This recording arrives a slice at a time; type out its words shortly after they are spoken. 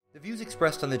The views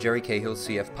expressed on the Jerry Cahill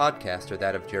CF podcast are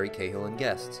that of Jerry Cahill and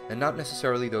guests, and not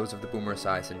necessarily those of the Boomer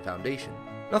Esiason Foundation.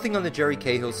 Nothing on the Jerry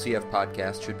Cahill CF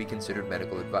podcast should be considered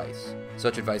medical advice.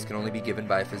 Such advice can only be given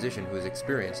by a physician who is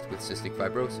experienced with cystic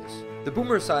fibrosis. The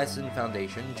Boomer Esiason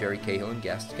Foundation, Jerry Cahill and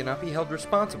guests cannot be held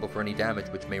responsible for any damage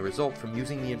which may result from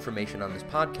using the information on this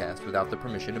podcast without the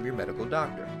permission of your medical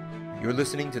doctor. You're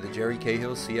listening to the Jerry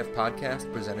Cahill CF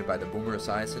podcast presented by the Boomer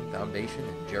Esiason Foundation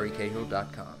and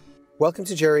jerrycahill.com. Welcome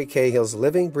to Jerry Cahill's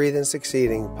Living, Breathing,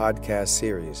 Succeeding podcast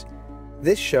series.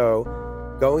 This show,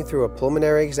 Going Through a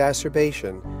Pulmonary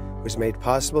Exacerbation, was made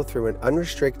possible through an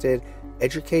unrestricted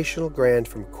educational grant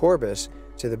from Corbus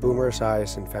to the Boomer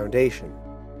Esiason Foundation.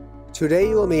 Today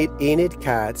you will meet Enid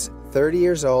Katz, 30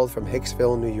 years old from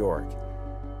Hicksville, New York.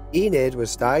 Enid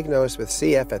was diagnosed with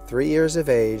CF at 3 years of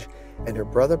age, and her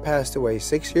brother passed away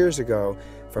 6 years ago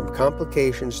from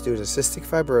complications due to cystic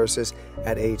fibrosis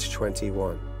at age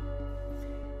 21.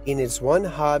 Enid's one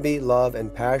hobby, love,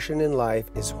 and passion in life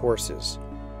is horses.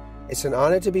 It's an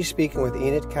honor to be speaking with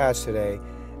Enid Katz today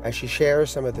as she shares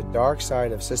some of the dark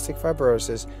side of cystic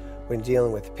fibrosis when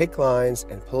dealing with PICC lines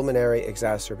and pulmonary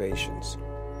exacerbations.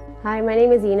 Hi, my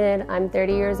name is Enid. I'm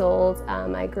 30 years old.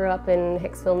 I grew up in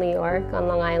Hicksville, New York on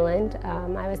Long Island.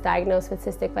 I was diagnosed with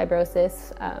cystic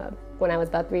fibrosis when I was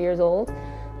about 3 years old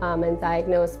and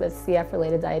diagnosed with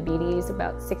CF-related diabetes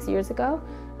about 6 years ago.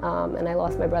 And I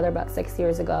lost my brother about 6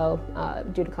 years ago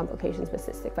due to complications with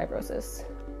cystic fibrosis.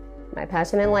 My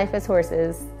passion in life is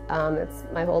horses. It's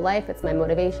my whole life, it's my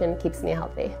motivation, keeps me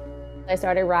healthy. I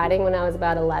started riding when I was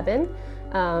about 11,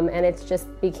 and it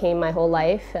just became my whole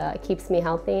life. It keeps me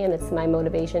healthy, and it's my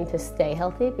motivation to stay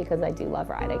healthy because I do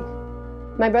love riding.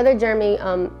 My brother Jeremy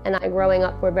and I growing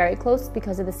up were very close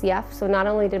because of the CF. So not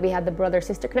only did we have the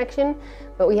brother-sister connection,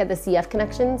 but we had the CF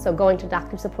connection. So going to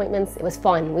doctor's appointments, it was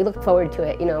fun. We looked forward to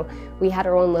it. You know, we had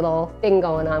our own little thing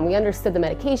going on. We understood the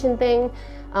medication thing.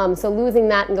 So losing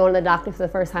that and going to the doctor for the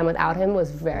first time without him was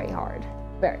very hard,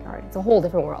 very hard. It's a whole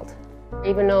different world.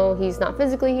 Even though he's not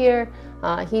physically here,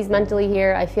 he's mentally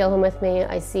here. I feel him with me.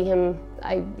 I see him.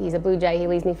 He's a blue jay. He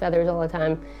leaves me feathers all the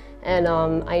time. And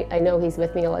I know he's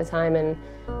with me all the time, and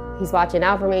he's watching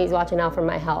out for me, he's watching out for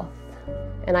my health.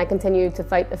 And I continue to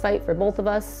fight the fight for both of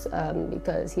us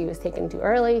because he was taken too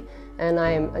early, and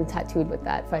I'm tattooed with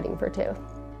that, fighting for two.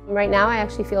 Right now I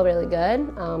actually feel really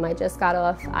good. I just got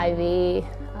off IV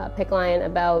PICC line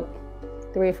about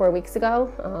 3 or 4 weeks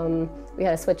ago. We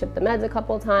had to switch up the meds a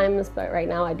couple of times, but right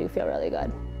now I do feel really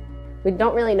good. We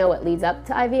don't really know what leads up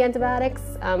to IV antibiotics.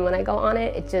 When I go on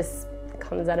it, it just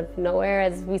comes out of nowhere.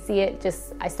 As we see it,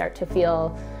 I start to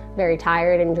feel very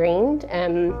tired and drained,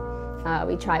 and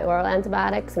we try oral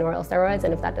antibiotics and oral steroids,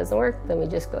 and if that doesn't work, then we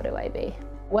just go to IV.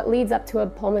 What leads up to a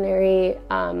pulmonary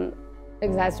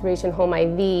exacerbation home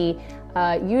IV,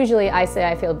 usually I say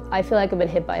I feel like I've been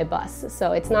hit by a bus.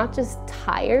 So it's not just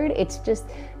tired, it's just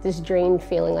this drained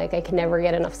feeling like I can never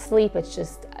get enough sleep. It's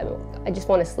just, I just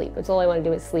want to sleep. It's all I want to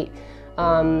do is sleep.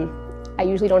 I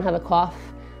usually don't have a cough.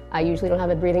 I usually don't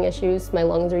have breathing issues. My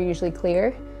lungs are usually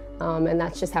clear, and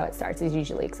that's just how it starts, is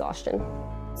usually exhaustion.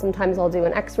 Sometimes I'll do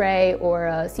an x-ray or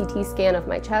a CT scan of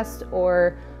my chest,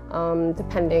 or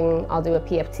depending, I'll do a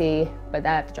PFT, but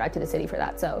I have to drive to the city for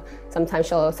that. So sometimes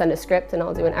she'll send a script and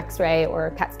I'll do an x-ray or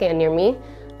a CAT scan near me,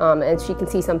 and she can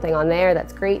see something on there,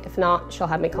 that's great. If not, she'll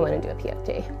have me come in and do a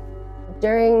PFT.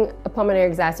 During a pulmonary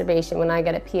exacerbation, when I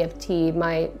get a PFT,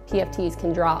 my PFTs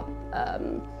can drop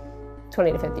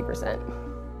 20 to 50%.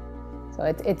 So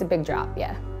it's a big drop,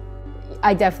 yeah.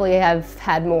 I definitely have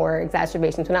had more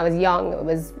exacerbations. When I was young, it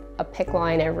was a PICC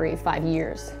line every 5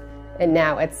 years. And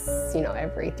now it's,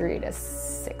 every 3 to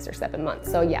 6 or 7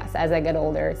 months. So yes, as I get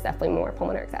older, it's definitely more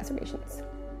pulmonary exacerbations.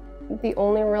 The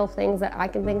only real things that I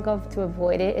can think of to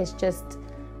avoid it is just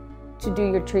to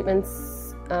do your treatments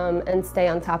and stay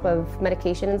on top of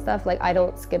medication and stuff. Like, I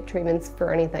don't skip treatments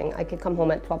for anything. I could come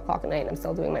home at 12 o'clock at night and I'm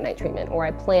still doing my night treatment, or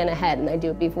I plan ahead and I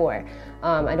do it before.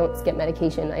 I don't skip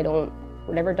medication.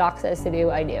 Whatever doc says to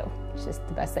do, I do. It's just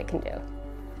the best I can do.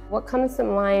 What comes to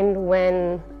mind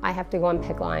when I have to go on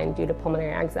PICC line due to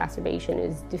pulmonary exacerbation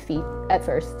is defeat at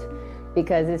first,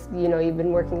 because it's, you've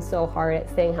been working so hard at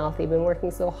staying healthy, you've been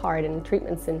working so hard in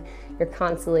treatments, and you're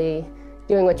constantly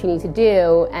doing what you need to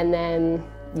do, and then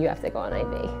you have to go on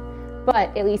IV.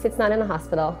 But at least it's not in a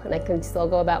hospital, and I can still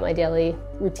go about my daily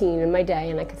routine in my day,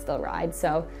 and I can still ride,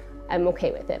 so I'm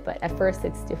okay with it. But at first,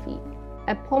 it's defeat.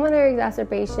 A pulmonary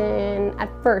exacerbation at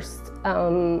first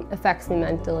affects me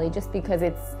mentally, just because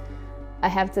I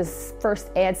have to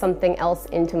first add something else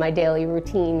into my daily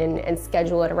routine and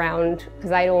schedule it around,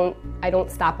 because I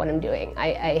don't stop what I'm doing.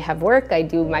 I have work, I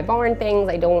do my barn things,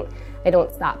 I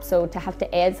don't stop. So to have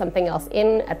to add something else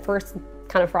in at first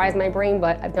kind of fries my brain,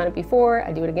 but I've done it before,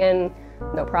 I do it again,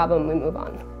 no problem, we move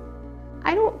on.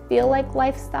 I don't feel like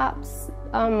life stops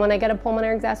when I get a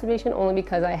pulmonary exacerbation, only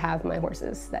because I have my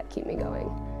horses that keep me going.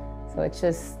 So it's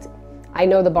just, I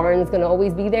know the barn's gonna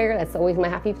always be there. That's always my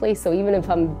happy place. So even if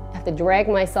I have to drag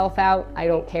myself out, I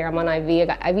don't care. I'm on IV, I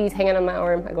got IVs hanging on my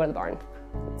arm, I go to the barn.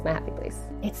 It's my happy place.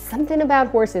 It's something about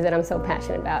horses that I'm so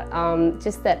passionate about.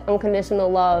 Just that unconditional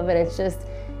love, and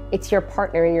it's your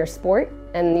partner in your sport,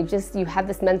 and you have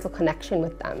this mental connection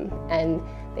with them, and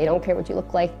they don't care what you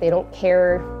look like, they don't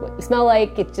care what you smell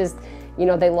like, it's just,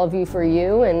 they love you for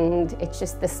you, and it's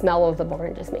just the smell of the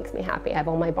barn just makes me happy. I have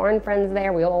all my barn friends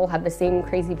there, we all have the same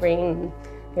crazy brain,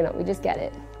 we just get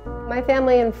it. My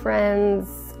family and friends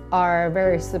are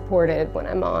very supportive when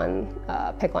I'm on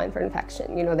PICC line for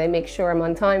infection. They make sure I'm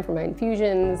on time for my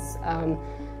infusions.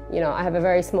 I have a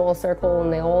very small circle,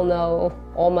 and they all know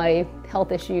all my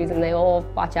health issues, and they all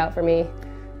watch out for me.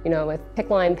 With PICC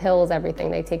line, pills,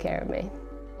 everything, they take care of me.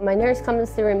 My nurse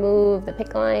comes to remove the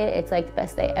PICC line. It's like the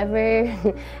best day ever,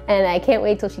 and I can't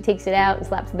wait till she takes it out and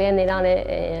slaps a Band-Aid on it,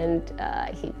 and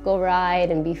I can go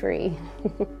ride and be free.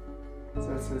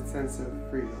 So it's a sense of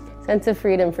freedom. Sense of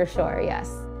freedom for sure,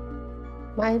 yes.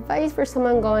 My advice for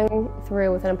someone going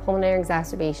through with a pulmonary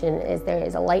exacerbation is there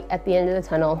is a light at the end of the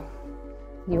tunnel.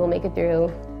 You will make it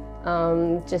through.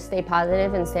 Just stay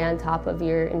positive and stay on top of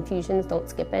your infusions. Don't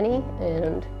skip any,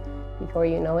 and before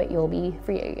you know it, you'll be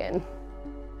free again.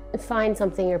 Find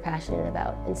something you're passionate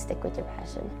about and stick with your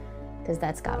passion, because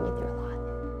that's got me through a lot.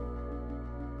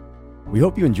 We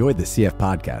hope you enjoyed the CF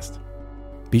podcast.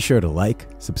 Be sure to like,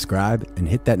 subscribe, and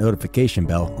hit that notification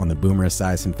bell on the Boomer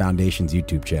Esiason Foundation's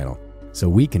YouTube channel, so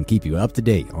we can keep you up to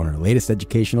date on our latest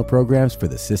educational programs for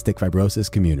the cystic fibrosis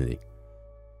community.